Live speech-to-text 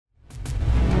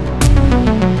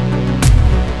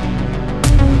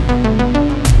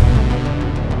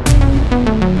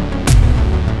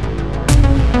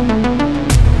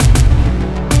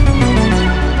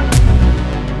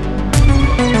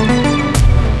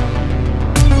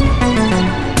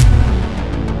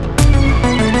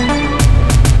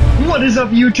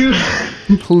up,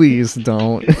 YouTube? Please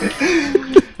don't.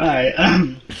 Alright,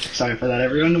 sorry for that,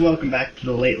 everyone. Welcome back to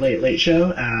the Late Late Late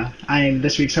Show. I am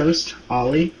this week's host,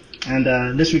 Ollie,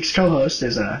 and this week's co-host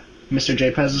is Mr.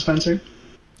 J. Pez Spencer.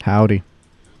 Howdy.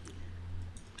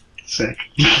 Sick.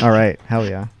 Alright, hell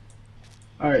yeah.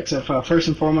 Alright, so first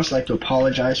and foremost, I'd like to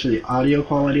apologize for the audio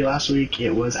quality last week.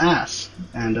 It was ass,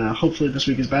 and hopefully this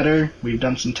week is better. We've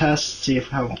done some tests, see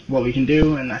what we can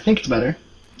do, and I think it's better.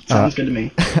 Sounds good to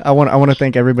me. I want to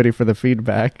thank everybody for the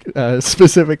feedback.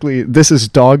 Specifically, this is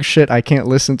dog shit. I can't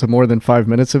listen to more than 5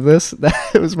 minutes of this.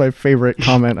 That was my favorite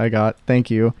comment I got.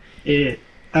 Thank you. I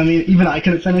mean, even I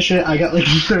couldn't finish it. I got like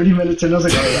 30 minutes and I was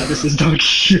like, oh yeah, this is dog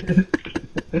shit.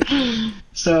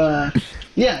 So,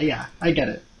 yeah, I get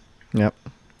it. Yep.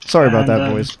 Sorry about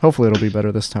that, boys. Hopefully it'll be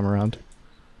better this time around.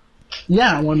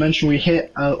 Yeah, I want to mention we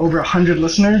hit over 100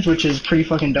 listeners, which is pretty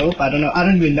fucking dope. I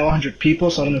don't even know 100 people,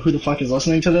 so I don't know who the fuck is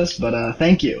listening to this, but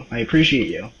thank you. I appreciate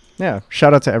you. Yeah,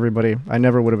 shout out to everybody. I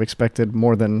never would have expected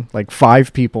more than like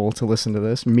 5 people to listen to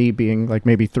this, me being like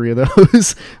maybe 3 of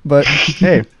those. But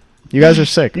hey, you guys are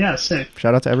sick. Yeah, sick.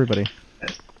 Shout out to everybody.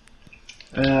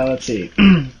 Let's see.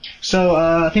 So,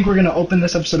 I think we're going to open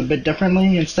this episode a bit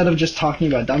differently. Instead of just talking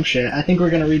about dumb shit, I think we're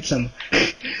going to read some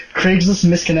Craigslist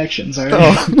misconnections,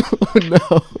 alright? Oh,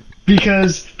 no.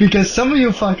 Because some of you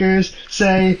fuckers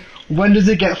say, when does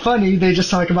it get funny, they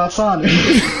just talk about Sonic.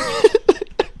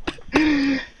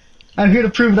 I'm here to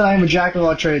prove that I am a jack of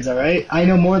all trades, alright? I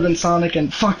know more than Sonic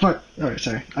and... Fuck. Alright,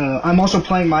 sorry. I'm also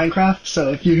playing Minecraft,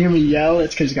 so if you hear me yell,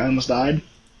 it's because I almost died.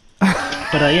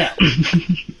 But, yeah.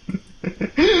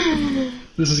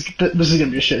 This is gonna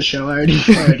be a shit show. I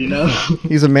already know.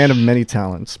 He's a man of many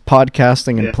talents,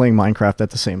 podcasting and playing Minecraft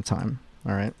at the same time.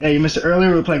 All right. Yeah, you missed it earlier.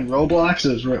 We were playing Roblox.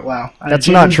 It was wow. That's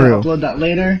not true. Upload that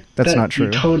later. That's not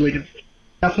true. Definitely gonna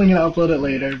upload it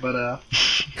later. But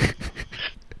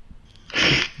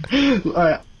all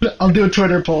right, I'll do a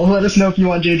Twitter poll. Let us know if you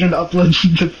want Jadron to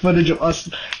upload the footage of us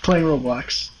playing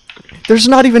Roblox. There's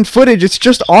not even footage. It's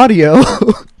just audio.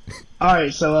 All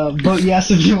right, so vote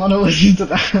yes if you want to listen to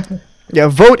that. Yeah,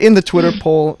 vote in the Twitter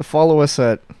poll. Follow us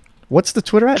at... What's the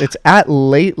Twitter at? It's at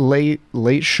Late Late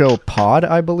Late Show Pod,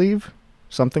 I believe.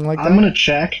 Something like that. I'm going to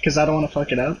check, because I don't want to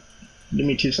fuck it up. Give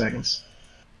me 2 seconds.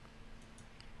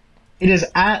 It is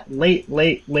at Late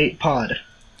Late Late Pod.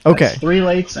 Okay. That's 3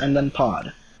 lates and then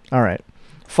pod. All right.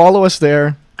 Follow us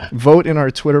there. Vote in our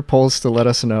Twitter polls to let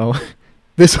us know.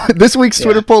 This week's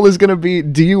Twitter poll is going to be,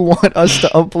 do you want us to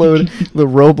upload the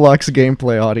Roblox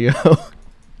gameplay audio?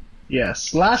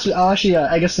 Yes.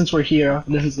 I guess since we're here,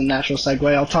 this is the natural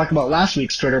segue. I'll talk about last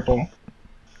week's Twitter poll.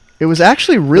 It was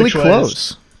actually really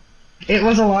close. It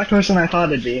was a lot closer than I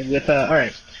thought it'd be. With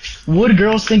alright. Would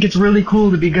girls think it's really cool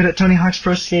to be good at Tony Hawk's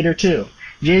Pro Skater 2?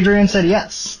 Jadrian said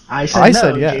yes. I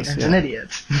said yes. Jadrian's an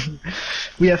idiot.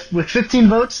 We have, with 15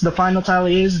 votes, the final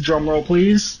tally is, drumroll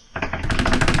please.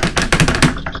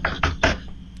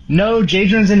 No,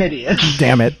 Jadrian's an idiot.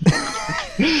 Damn it.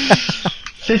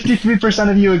 53%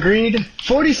 of you agreed.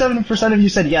 47% of you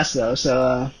said yes, though.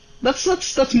 So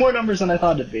that's more numbers than I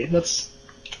thought it'd be.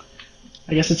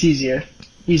 I guess it's easier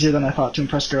than I thought to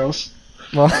impress girls.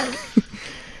 Well,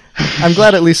 I'm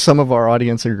glad at least some of our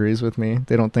audience agrees with me.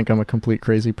 They don't think I'm a complete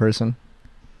crazy person.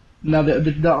 Now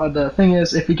the thing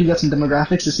is, if we could get some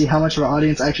demographics to see how much of our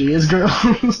audience actually is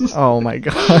girls. Oh my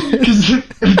god. Because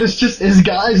if this just is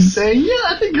guys saying, yeah,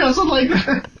 I think girls would like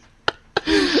that.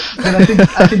 And I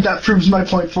think that proves my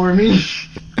point for me.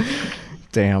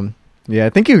 Damn. Yeah,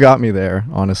 I think you got me there,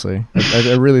 honestly.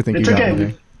 I really think you got me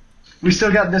there. We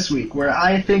still got this week, where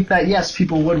I think that, yes,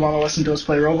 people would want to listen to us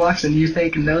play Roblox, and you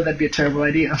think, no, that'd be a terrible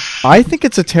idea. I think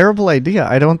it's a terrible idea.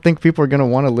 I don't think people are going to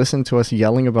want to listen to us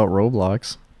yelling about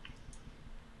Roblox.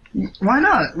 Why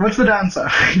not? What's the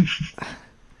downside?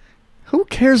 Who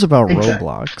cares about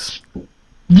Roblox?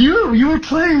 You were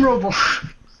playing Roblox.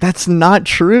 That's not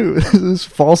true. This is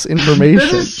false information.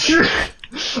 This is true.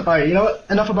 Alright, you know what?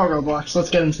 Enough about Roblox. Let's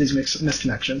get into these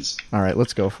misconnections. Alright,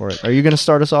 let's go for it. Are you going to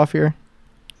start us off here?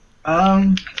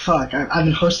 Fuck. I've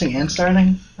been hosting and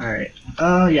starting. Alright.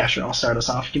 Yeah, sure. I'll start us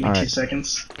off. Give me 2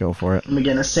 seconds. Go for it. Let me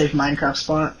get a safe Minecraft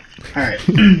spot. Alright.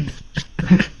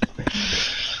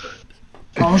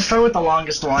 I'll start with the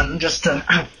longest one, just to...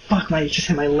 Oh, fuck, just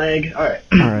hit my leg. Alright.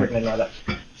 We're gonna ignore that.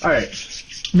 Alright.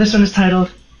 This one is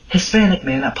titled, Hispanic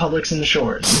Man at Publix in the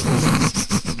Shores.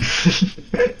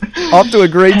 Off to a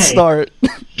great start.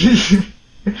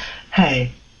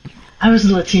 Hey, I was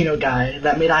the Latino guy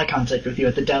that made eye contact with you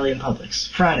at the deli in Publix.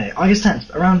 Friday, August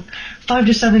 10th, around 5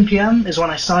 to 7 p.m. is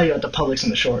when I saw you at the Publix in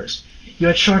the Shores. You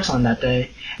had shorts on that day,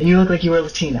 and you looked like you were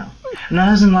Latino. And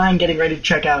I was in line getting ready to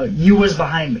check out, you was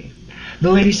behind me.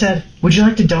 The lady said, "Would you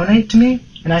like to donate to me?"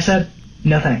 And I said,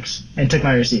 "No thanks," and took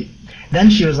my receipt. Then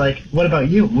she was like, "What about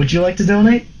you? Would you like to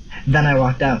donate?" Then I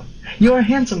walked out. "You are a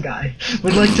handsome guy.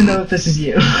 Would like to know if this is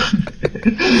you."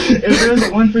 If there is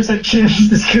a 1% chance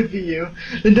this could be you,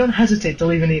 then don't hesitate to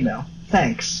leave an email.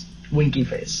 Thanks. Winky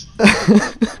face.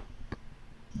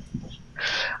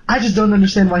 I just don't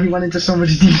understand why he went into so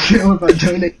much detail about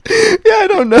donating. Yeah, I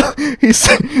don't know.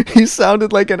 He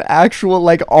sounded like an actual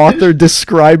like author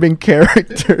describing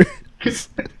character.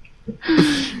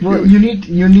 Well, you need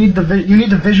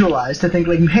to visualize to think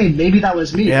like, hey, maybe that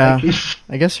was me. Yeah, like,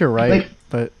 I guess you're right. Like,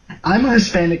 but I'm a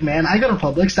Hispanic man. I go to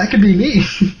Publix. That could be me.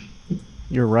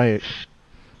 You're right.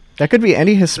 That could be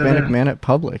any Hispanic man at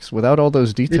Publix. Without all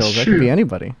those details, that could be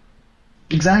anybody.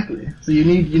 Exactly. So you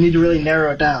need to really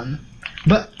narrow it down.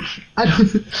 But I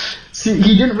don't see.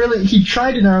 He didn't really. He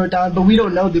tried to narrow it down, but we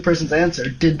don't know the person's answer.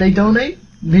 Did they donate?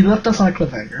 He left us on a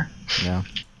cliffhanger. Yeah.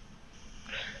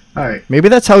 All right. Maybe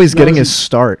that's how he's getting his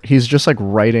start. He's just like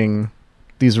writing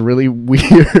these really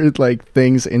weird like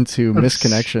things into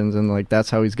misconnections, and like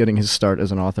that's how he's getting his start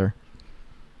as an author.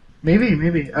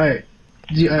 Maybe. All right.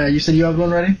 You said you have one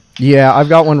ready? Yeah, I've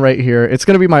got one right here. It's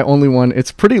going to be my only one.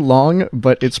 It's pretty long,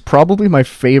 but it's probably my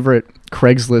favorite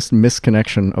Craigslist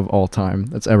misconnection of all time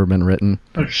that's ever been written.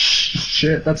 Oh,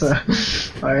 shit. That's a...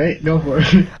 All right, go for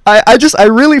it. I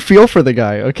really feel for the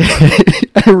guy, okay?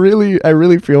 I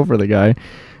really feel for the guy.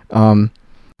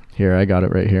 Here, I got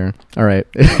it right here. All right.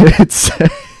 It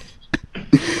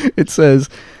says...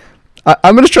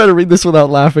 I'm going to try to read this without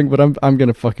laughing, but I'm going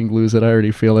to fucking lose it. I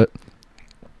already feel it.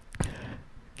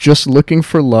 Just looking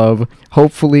for love,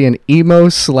 hopefully an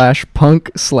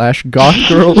emo/punk/goth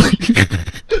girl.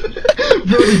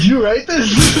 Bro, did you write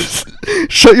this?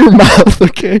 Shut your mouth,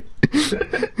 okay?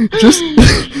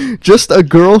 Just a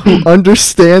girl who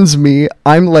understands me.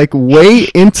 I'm like way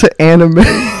into anime.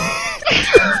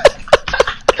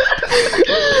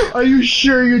 Are you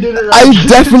sure you didn't write I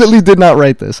definitely did not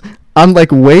write this. I'm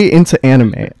like way into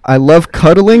anime. I love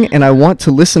cuddling and I want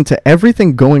to listen to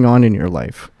everything going on in your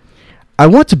life. I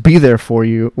want to be there for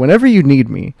you whenever you need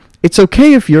me. It's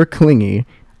okay if you're clingy.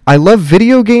 I love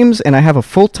video games and I have a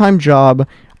full-time job.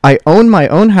 I own my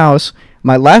own house.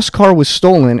 My last car was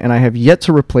stolen and I have yet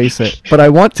to replace it, but I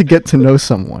want to get to know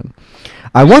someone.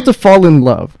 I want to fall in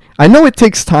love. I know it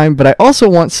takes time, but I also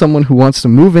want someone who wants to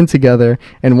move in together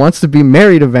and wants to be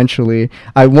married eventually.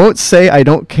 I won't say I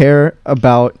don't care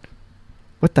about...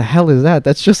 What the hell is that?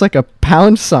 That's just like a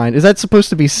pound sign. Is that supposed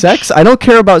to be sex? I don't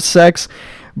care about sex,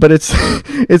 but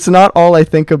it's not all I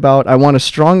think about. I want a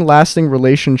strong, lasting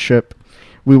relationship.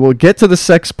 We will get to the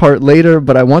sex part later,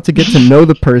 but I want to get to know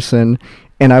the person,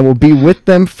 and I will be with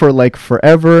them for like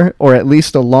forever, or at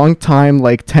least a long time,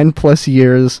 like 10 plus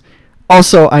years.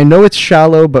 Also, I know it's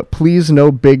shallow, but please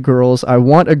no big girls. I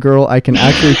want a girl I can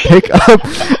actually pick up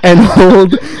and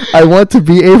hold. I want to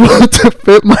be able to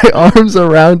fit my arms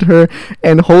around her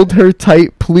and hold her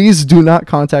tight. Please do not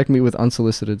contact me with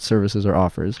unsolicited services or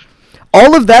offers.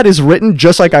 All of that is written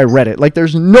just like I read it. Like,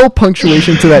 there's no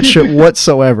punctuation to that shit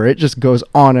whatsoever. It just goes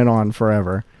on and on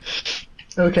forever.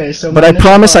 Okay, so... But I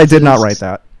promise I did not write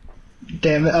that.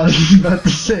 Damn it, I was about to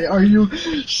say, are you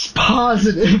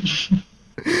positive?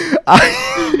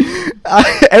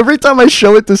 Every time I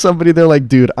show it to somebody, they're like,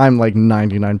 dude, I'm like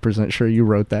 99% sure you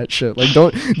wrote that shit. Like,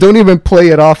 don't even play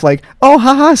it off like, oh,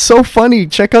 haha, so funny.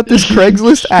 Check out this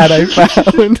Craigslist ad I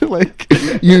found. Like,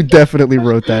 you definitely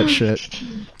wrote that shit.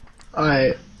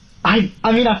 Alright. I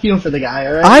mean, I feel for the guy,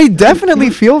 alright? I definitely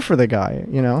feel for the guy,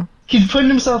 you know? He's putting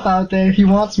himself out there. He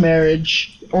wants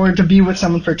marriage, or to be with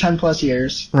someone for 10 plus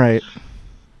years. Right.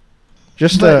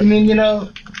 Just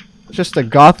a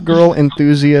goth girl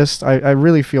enthusiast. I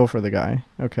really feel for the guy.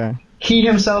 Okay. He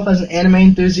himself as an anime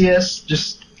enthusiast,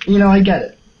 just, I get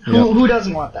it. Who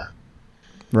doesn't want that?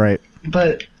 Right.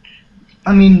 But,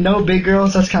 I mean, no big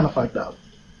girls, that's kind of fucked up.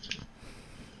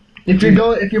 If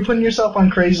you're putting yourself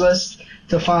on Craigslist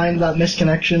to find that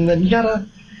misconnection, then you gotta,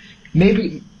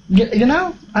 maybe,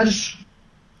 I just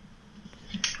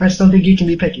don't think you can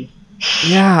be picky.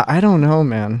 Yeah, I don't know,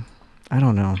 man. I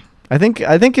don't know. I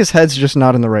think his head's just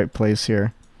not in the right place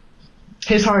here.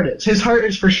 His heart is. His heart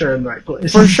is for sure in the right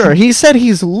place. For sure. He said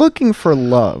he's looking for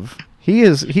love. He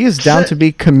is down to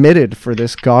be committed for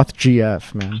this goth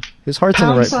GF, man. His heart's in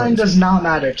the right place. Pound sign does not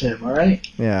matter to him, alright?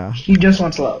 Yeah. He just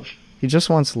wants love. He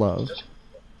just wants love.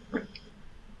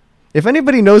 If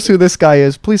anybody knows who this guy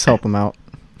is, please help him out.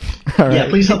 Yeah,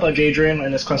 please help out Jadrian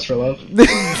in his quest for love.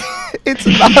 It's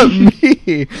not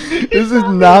me. This is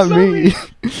not me.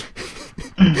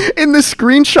 In the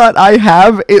screenshot I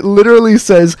have, it literally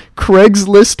says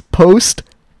Craigslist post,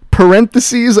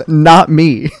 parentheses, not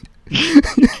me.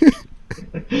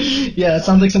 Yeah, it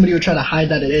sounds like somebody would try to hide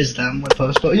that it is them with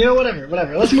post, but whatever.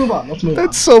 Let's move on.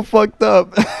 That's so fucked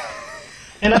up.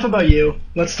 Enough about you.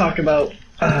 Let's talk about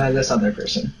this other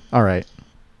person. All right,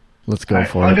 let's go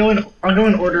for it. I'll go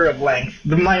in order of length.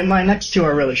 My next two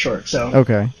are really short, so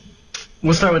okay.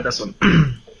 We'll start with this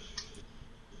one.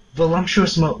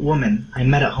 Voluptuous woman I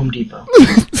met at Home Depot.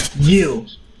 You,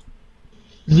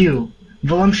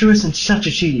 voluptuous and such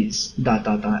a cheese. ...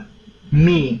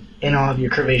 Me in all of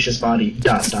your curvaceous body. ...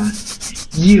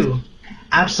 You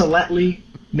absolutely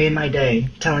made my day,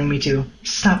 telling me to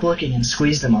stop looking and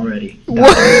squeeze them already. ...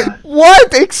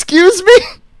 What? Excuse me?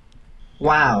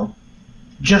 Wow.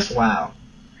 Just wow.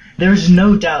 There is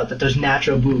no doubt that those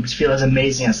natural boobs feel as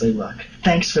amazing as they look.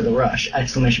 Thanks for the rush! !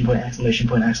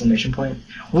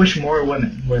 Wish more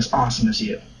women were as awesome as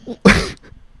you.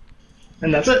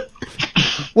 And that's it.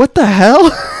 What the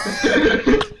hell?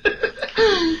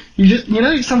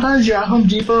 Sometimes you're at Home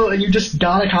Depot and you just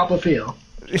gotta cop a feel.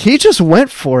 He just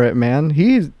went for it, man.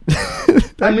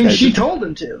 She told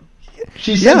him to.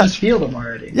 She said just feel them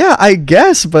already. Yeah, I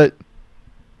guess, but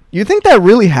you think that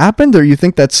really happened, or you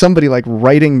think that's somebody like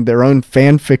writing their own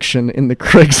fan fiction in the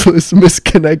Craigslist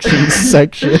misconnections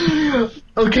section?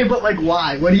 Okay, but like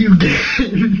why? What do you get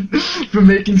for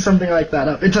making something like that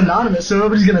up? It's anonymous, so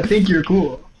nobody's gonna think you're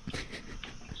cool.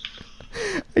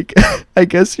 I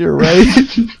guess you're right.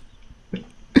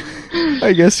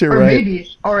 I guess you're right. Maybe.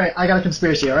 Alright, I got a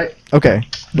conspiracy, alright? Okay,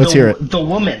 let's hear it. The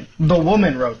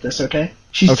woman wrote this, okay?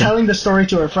 She's telling the story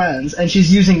to her friends, and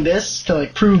she's using this to,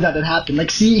 like, prove that it happened.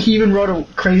 Like, see, he even wrote a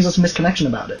Craigslist misconnection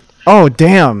about it. Oh,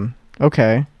 damn.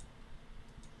 Okay.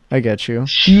 I get you.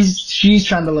 She's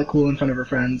trying to look cool in front of her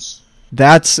friends.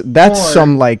 That's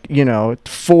some, like,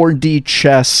 4D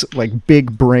chess, like,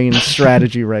 big brain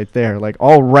strategy right there. Like,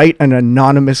 I'll write an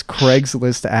anonymous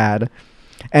Craigslist ad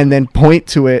and then point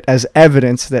to it as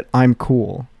evidence that I'm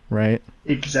cool, right?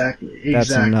 Exactly. That's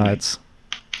nuts.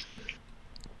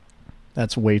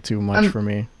 That's way too much for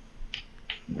me.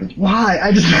 Why?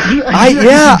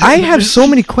 I have so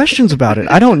many questions about it.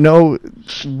 I don't know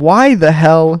why the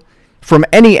hell, from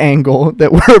any angle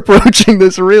that we're approaching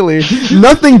this, really,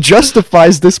 nothing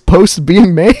justifies this post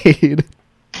being made.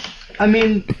 I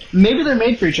mean, maybe they're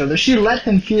made for each other. She let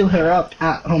him feel her up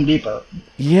at Home Depot.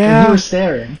 Yeah. And he was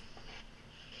staring.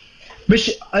 But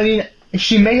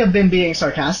she may have been being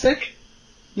sarcastic,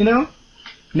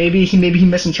 Maybe he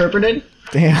misinterpreted.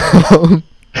 Damn.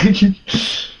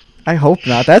 I hope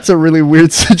not. That's a really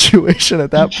weird situation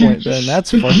at that point, then.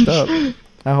 That's fucked up.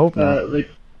 I hope not.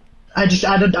 I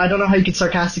don't know how you could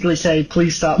sarcastically say,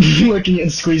 please stop looking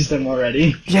and squeeze them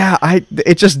already. Yeah,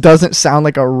 it just doesn't sound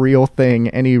like a real thing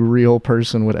any real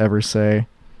person would ever say.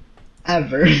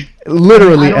 Ever.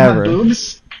 Literally ever.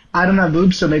 I don't have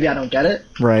boobs, so maybe I don't get it.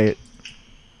 Right.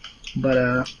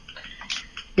 But,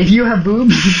 if you have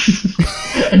boobs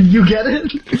and you get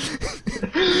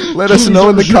it, let us know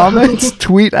in the comments.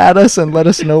 Tweet at us and let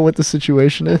us know what the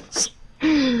situation is.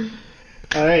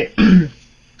 Alright.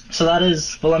 So that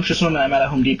is Voluptuous Woman I Met at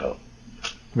Home Depot.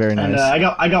 Very nice. And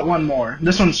I got one more.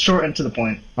 This one's short and to the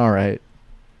point. Alright.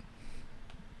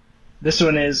 This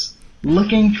one is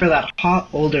looking for that hot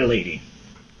older lady.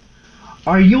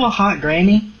 Are you a hot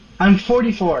granny? I'm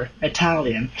 44,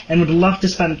 Italian, and would love to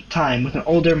spend time with an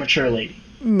older, mature lady.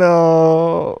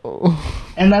 No.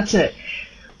 And that's it.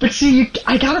 But see,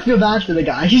 I gotta feel bad for the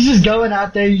guy. He's just going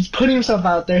out there, he's putting himself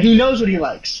out there. He knows what he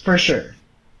likes, for sure.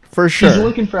 For sure. He's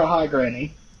looking for a hot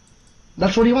granny.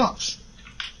 That's what he wants.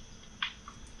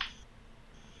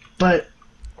 But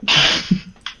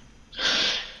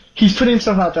he's putting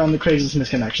himself out there on the Craigslist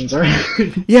misconnections,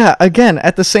 alright? Yeah, again,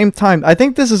 at the same time, I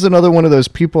think this is another one of those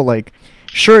people, like,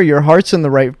 sure, your heart's in the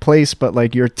right place, but,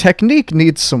 like, your technique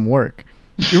needs some work.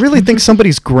 You really think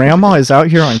somebody's grandma is out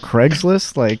here on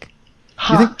Craigslist? Like,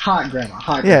 hot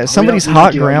grandma. Yeah, somebody's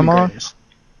hot grandma.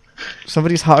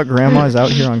 Somebody's hot grandma is out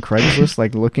here on Craigslist,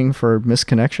 like, looking for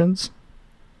misconnections?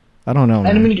 I don't know. And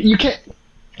man. I mean, you can't.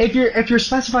 If you're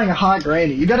specifying a hot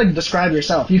granny, you gotta describe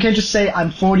yourself. You can't just say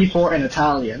I'm 44 and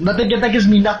Italian. That gives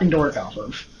me nothing to work off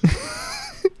of.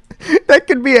 That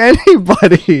could be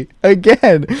anybody.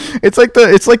 Again, it's like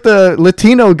the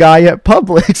Latino guy at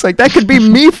Publix. Like, that could be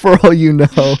me for all you know.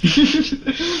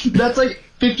 That's like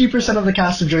 50% of the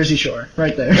cast of Jersey Shore,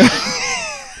 right there.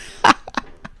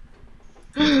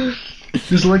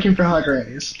 Just looking for hot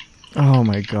grannies. Oh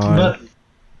my god.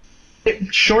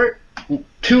 But short,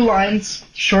 2 lines,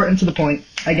 short and to the point.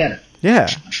 I get it. Yeah.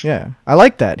 I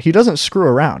like that. He doesn't screw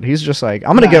around. He's just like,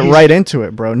 I'm gonna get right into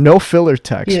it, bro. No filler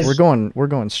text. We're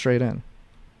going straight in.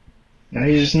 No,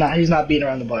 he's not beating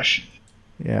around the bush.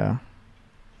 Yeah.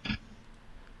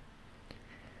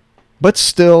 But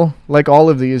still, like all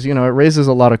of these, it raises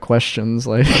a lot of questions.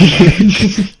 Like,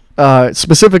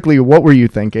 specifically, what were you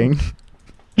thinking?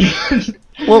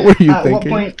 What were you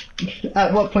thinking?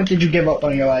 At what point did you give up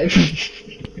on your life?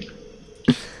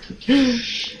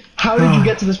 How did you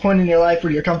get to this point in your life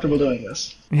where you're comfortable doing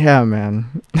this? Yeah,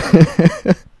 man.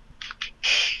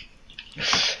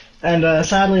 And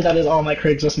sadly, that is all my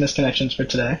Craigslist misconnections for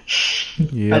today.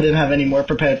 Yep. I didn't have any more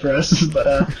prepared for us,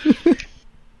 but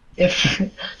if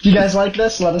you guys like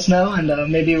this, let us know, and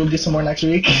maybe we'll do some more next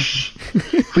week.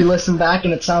 If we listen back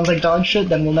and it sounds like dog shit,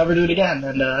 then we'll never do it again,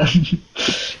 and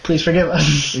please forgive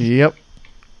us. Yep.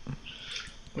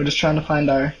 We're just trying to find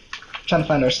our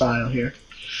style here.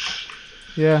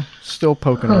 Yeah, still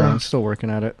poking around, still working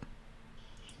at it.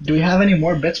 Do we have any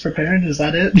more bits prepared? Is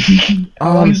that it?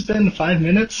 How long has it been? 5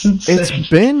 minutes?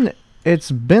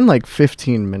 It's been like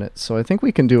 15 minutes, so I think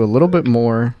we can do a little bit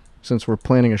more since we're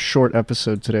planning a short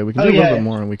episode today. We can do a little bit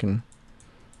more, and we can.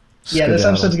 Yeah, this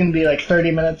episode's gonna be like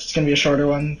 30 minutes. It's gonna be a shorter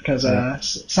one because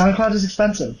SoundCloud is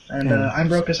expensive, and I'm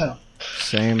broke as hell.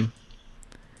 Same.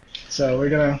 So we're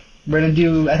gonna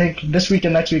do. I think this week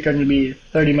and next week are gonna be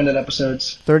 30-minute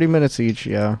episodes. 30 minutes each,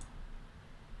 yeah.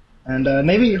 And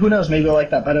maybe, who knows? Maybe we'll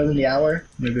like that better than the hour.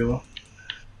 Maybe we'll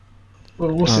see.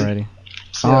 Alrighty.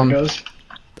 See how it goes.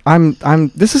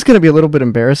 This is gonna be a little bit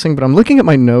embarrassing, but I'm looking at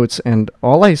my notes and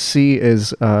all I see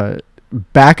is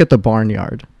back at the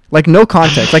barnyard. Like, no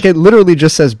context. Like, it literally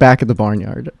just says back at the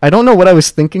barnyard. I don't know what I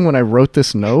was thinking when I wrote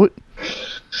this note,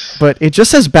 but it just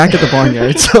says back at the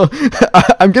barnyard. So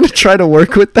I'm gonna try to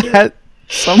work with that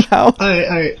somehow.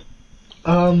 Alright.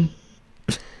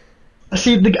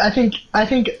 See, I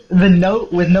think the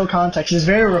note with no context is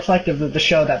very reflective of the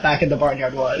show that Back in the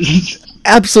Barnyard was.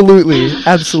 Absolutely.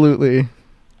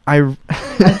 I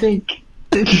think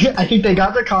they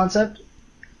got their concept,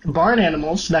 barn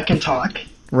animals that can talk,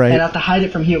 right, and have to hide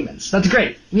it from humans. That's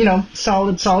great.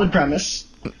 Solid premise.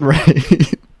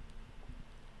 Right.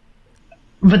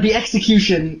 But the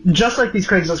execution, just like these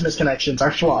Craigslist misconnections, are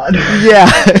flawed. Yeah,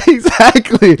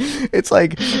 exactly. It's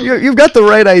like, you've got the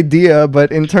right idea,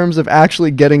 but in terms of actually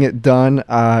getting it done,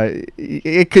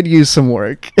 it could use some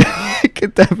work. It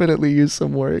could definitely use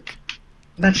some work.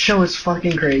 That show is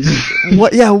fucking crazy.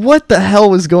 What the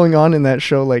hell was going on in that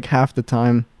show, like, half the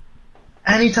time?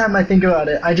 Anytime I think about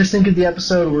it, I just think of the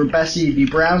episode where Bessie, the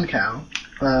brown cow,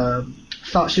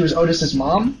 thought she was Otis's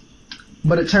mom.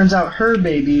 But it turns out her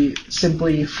baby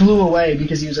simply flew away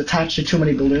because he was attached to too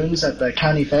many balloons at the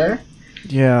county fair.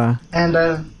 Yeah. And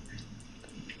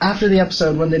after the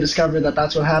episode, when they discover that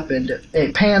that's what happened,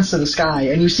 it pans to the sky,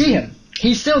 and you see him.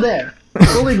 He's still there,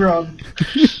 fully grown,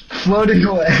 floating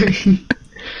away.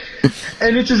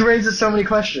 And it just raises so many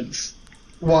questions.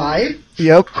 Why?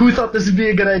 Yep. Who thought this would be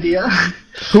a good idea?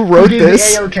 Who wrote Who gave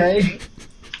this? The A-OK?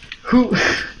 Who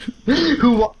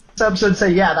episode say,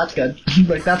 yeah, that's good.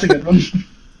 Like, that's a good one.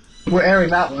 We're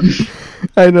airing that one.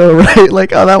 I know, right?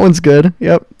 Like, oh, that one's good.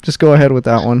 Yep, just go ahead with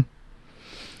that one.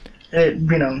 In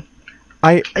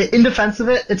defense of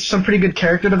it, it's some pretty good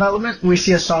character development. We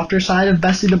see a softer side of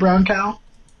Bessie the brown cow.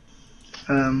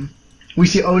 We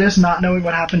see Otis not knowing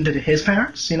what happened to his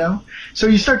parents, So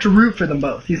you start to root for them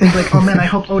both. You think, like, oh man, I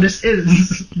hope Otis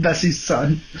is Bessie's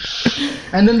son.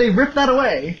 And then they rip that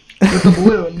away with the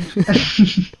balloon.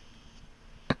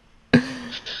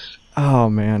 Oh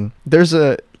man,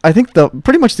 I think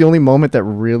pretty much the only moment that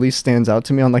really stands out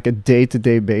to me on like a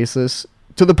day-to-day basis,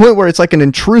 to the point where it's like an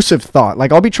intrusive thought.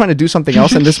 Like, I'll be trying to do something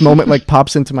else and this moment like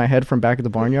pops into my head from Back at the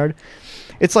Barnyard.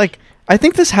 It's like, I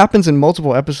think this happens in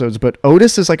multiple episodes, but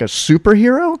Otis is like a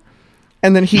superhero,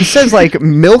 and then he says like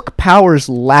milk powers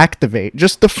lactivate.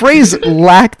 Just the phrase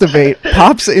lactivate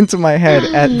pops into my head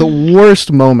at the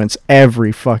worst moments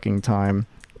every fucking time.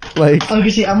 Like, okay,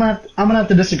 see, I'm gonna have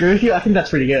to disagree with you. I think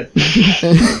that's pretty good.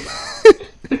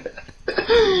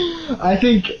 I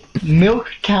think milk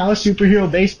cow superhero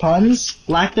based puns,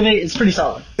 lactivate, is pretty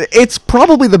solid. It's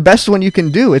probably the best one you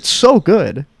can do. It's so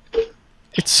good.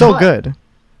 It's so good.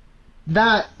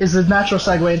 That is a natural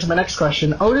segue into my next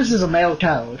question. Otis is a male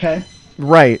cow, okay?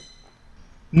 Right.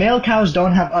 Male cows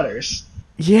don't have udders.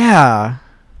 Yeah.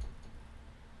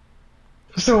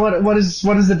 So what is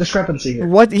the discrepancy here?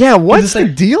 What's the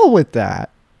deal with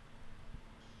that?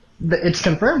 It's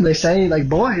confirmed. They say, like,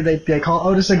 boy, they call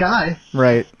Otis a guy.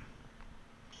 Right.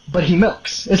 But he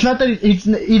milks. It's not that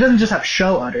he doesn't just have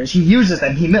show udders. He uses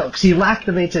them. He milks. He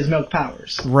activates his milk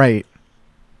powers. Right.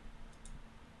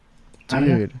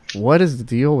 Dude, what is the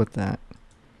deal with that?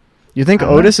 You think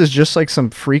Otis is just like some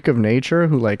freak of nature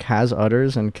who like has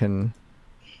udders and can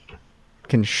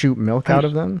shoot milk out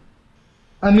of them?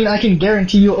 I mean, I can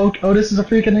guarantee you Otis is a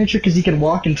freak of nature because he can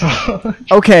walk and talk.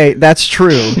 Okay, that's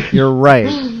true. You're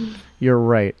right. You're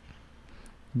right.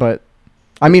 But,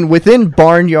 I mean, within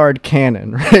Barnyard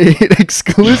canon, right?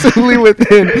 Exclusively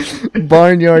within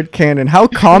Barnyard canon. How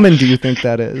common do you think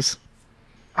that is?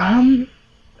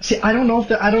 See, I don't know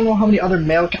I don't know how many other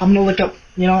male. I'm gonna look up.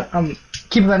 You know what?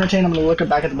 Keep it entertained. I'm gonna look up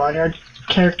back at the Barnyard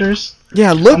characters.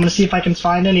 Yeah, look. I'm gonna see if I can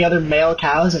find any other male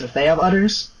cows and if they have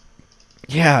udders.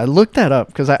 Yeah, look that up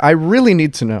because I really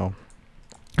need to know.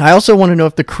 I also want to know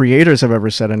if the creators have ever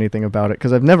said anything about it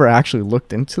because I've never actually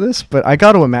looked into this. But I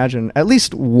got to imagine at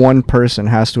least one person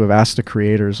has to have asked the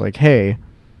creators, like, "Hey,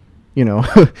 you know,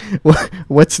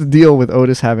 what's the deal with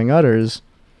Otis having udders?"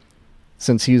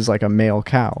 Since he's like a male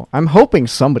cow. I'm hoping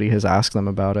somebody has asked them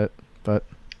about it, but...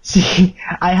 See,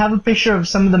 I have a picture of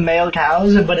some of the male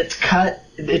cows, but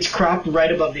it's cropped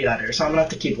right above the udder, so I'm gonna have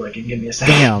to keep looking. Give me a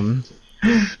second.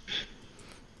 Damn.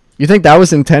 You think that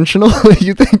was intentional?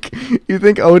 You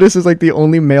think Otis is like the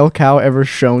only male cow ever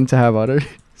shown to have udders?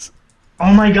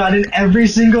 Oh my god, in every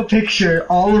single picture,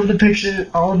 all of the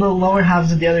lower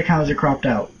halves of the other cows are cropped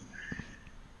out.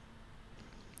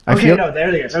 No, there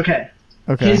it is, okay.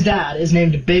 His dad is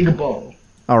named Big Bull.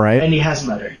 All right. And he has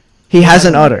an udder. He has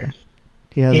an udder.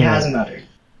 He has an udder.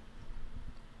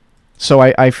 So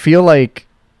I feel like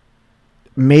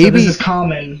maybe... So this is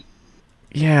common.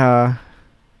 Yeah.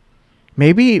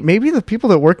 Maybe the people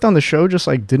that worked on the show just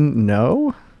like didn't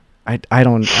know? I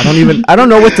don't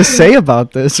know what to say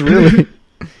about this, really.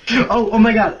 Oh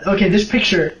my god. Okay, this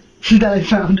picture that I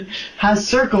found has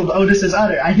circled Otis's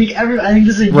udder. I think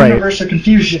this is a universal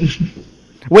confusion.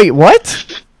 Wait,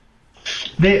 what?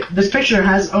 This picture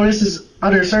has Otis's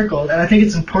udder circled, and I think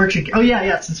it's in Portuguese. Oh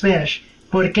yeah, it's in Spanish.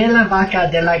 ¿Por qué la vaca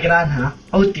de la granja,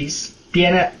 Otis,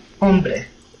 tiene hombre?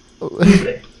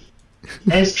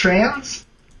 Es trans?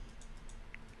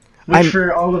 Which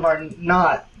for all of our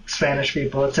not Spanish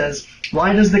people, it says,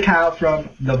 why does the cow from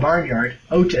the barnyard,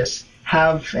 Otis,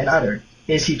 have an udder?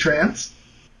 Is he trans?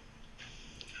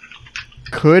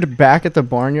 Could Back at the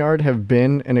Barnyard have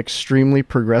been an extremely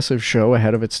progressive show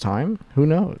ahead of its time? Who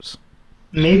knows?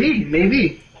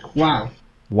 Maybe. Wow.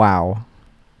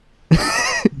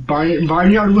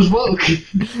 Barnyard was woke.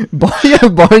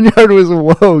 Barnyard was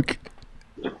woke.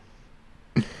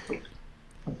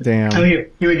 Damn. Oh,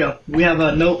 here we go. We have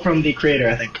a note from the creator,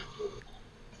 I think.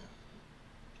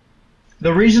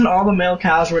 The reason all the male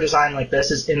cows were designed like this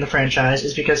is in the franchise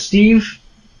is because Steve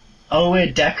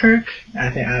Oedekerk, I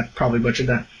think I probably butchered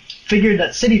that, figured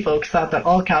that city folk thought that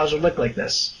all cows would look like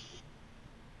this.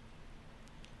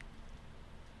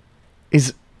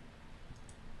 Is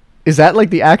that like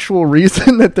the actual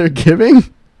reason that they're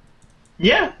giving?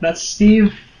 Yeah, that's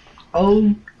Steve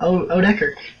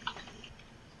Oedekerk.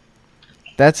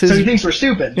 That's his... So he thinks we're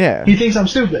stupid. Yeah. He thinks I'm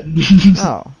stupid.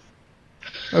 Oh.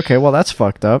 Okay, well that's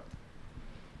fucked up.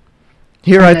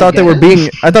 Here I thought they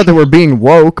were being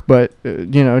woke, but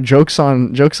jokes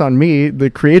on me.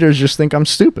 The creators just think I'm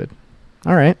stupid.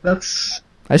 All right.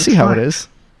 I see how it is.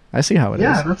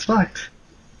 Yeah, that's fucked.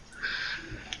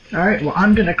 All right. Well,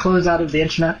 I'm gonna close out of the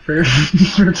internet for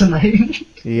tonight.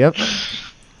 Yep.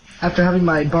 After having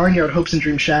my barnyard hopes and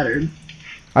dreams shattered.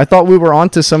 I thought we were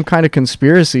onto some kind of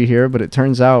conspiracy here, but it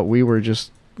turns out we were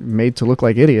just made to look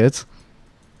like idiots.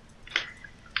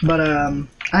 But I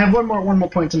have one more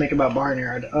point to make about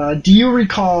Barnyard. Do you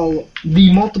recall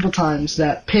the multiple times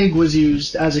that Pig was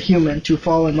used as a human to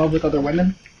fall in love with other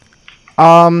women?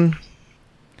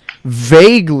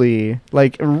 Vaguely,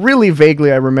 like really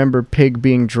vaguely, I remember Pig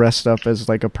being dressed up as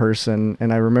like a person,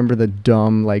 and I remember the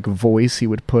dumb like voice he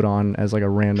would put on as like a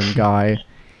random guy.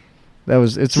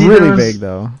 It's really vague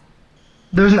though.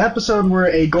 There's an episode where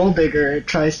a gold digger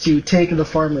tries to take the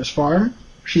farmer's farm.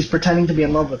 She's pretending to be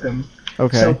in love with him.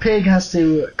 Okay. So Pig has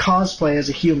to cosplay as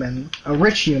a human, a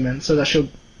rich human, so that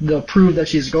they'll prove that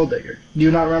she's a gold digger. Do you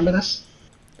not remember this?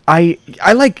 I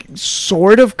like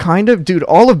sort of kind of, dude.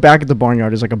 All of Back at the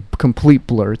Barnyard is like a complete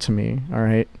blur to me. All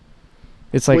right,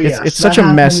 it's like it's such a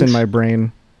mess in my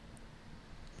brain.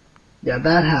 Yeah,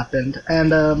 that happened.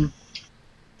 And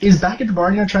is Back at the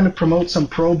Barnyard trying to promote some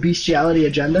pro-bestiality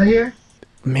agenda here?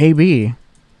 Maybe.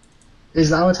 Is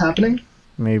that what's happening?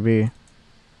 Maybe.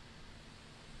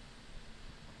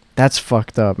 That's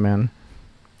fucked up, man.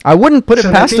 I wouldn't put it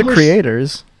past the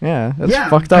creators. Yeah, that's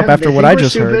fucked up after what I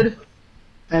just heard.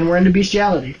 And we're into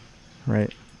bestiality. Right.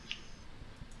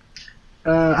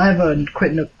 I have a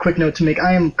quick note to make.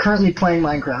 I am currently playing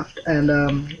Minecraft, and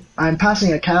I'm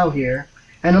passing a cow here.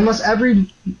 And unless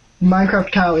every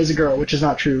Minecraft cow is a girl, which is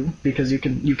not true, because you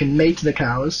can mate the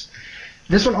cows,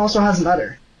 this one also has an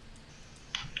udder.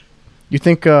 You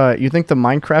think the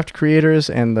Minecraft creators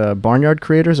and the Barnyard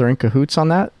creators are in cahoots on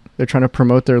that? They're trying to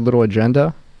promote their little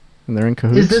agenda, and they're in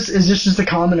cahoots. Is this just a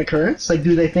common occurrence? Like,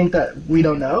 do they think that we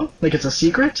don't know? Like, it's a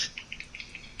secret?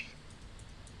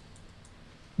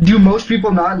 Do most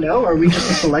people not know? Or are we just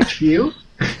a select few?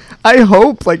 I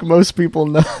hope, like, most people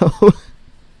know.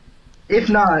 If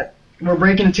not, we're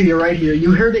breaking it to you right here.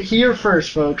 You heard it here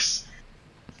first, folks.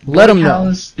 Let them know.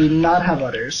 Cows do not have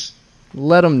udders.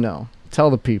 Let them know. Tell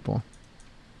the people.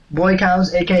 Boy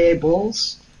cows, aka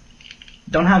bulls,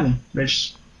 don't have them.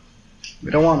 We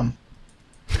don't want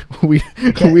them.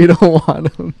 we don't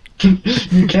want them.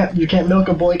 You can't milk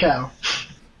a boy cow.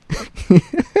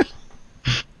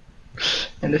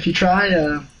 And if you try,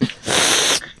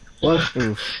 well,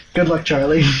 oof. Good luck,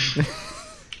 Charlie.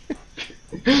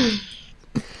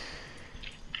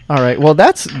 All right. Well,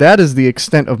 that is the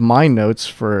extent of my notes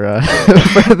for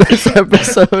this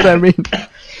episode. I mean,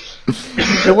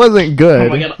 it wasn't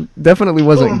good. Oh, definitely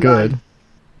wasn't good.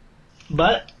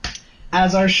 But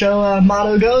as our show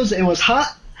motto goes, it was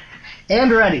hot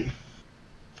and ready.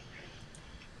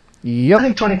 Yep. I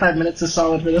think 25 minutes is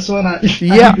solid for this one. I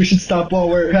yeah. think we should stop while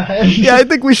we're ahead. Yeah, I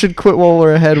think we should quit while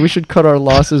we're ahead. We should cut our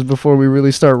losses before we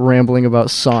really start rambling about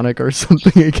Sonic or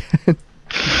something again.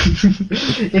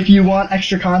 If you want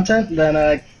extra content,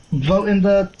 then vote in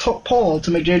the poll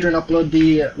to make Jadrian upload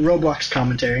the Roblox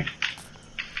commentary.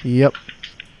 Yep.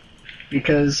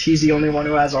 Because he's the only one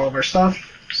who has all of our stuff,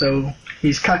 so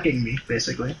he's cucking me,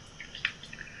 basically.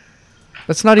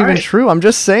 That's not even true. I'm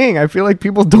just saying, I feel like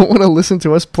people don't want to listen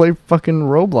to us play fucking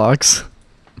Roblox.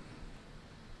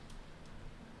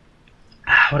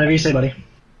 Whatever you say, buddy.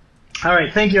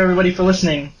 Alright, thank you everybody for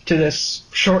listening to this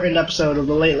shortened episode of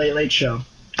the Late Late Late Show.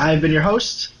 I've been your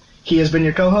host, he has been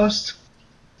your co-host,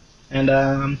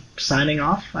 and signing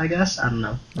off, I guess? I don't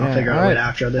know. I'll figure out a way to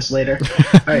outro this later.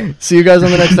 Alright. See you guys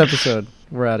on the next episode.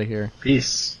 We're out of here.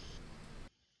 Peace.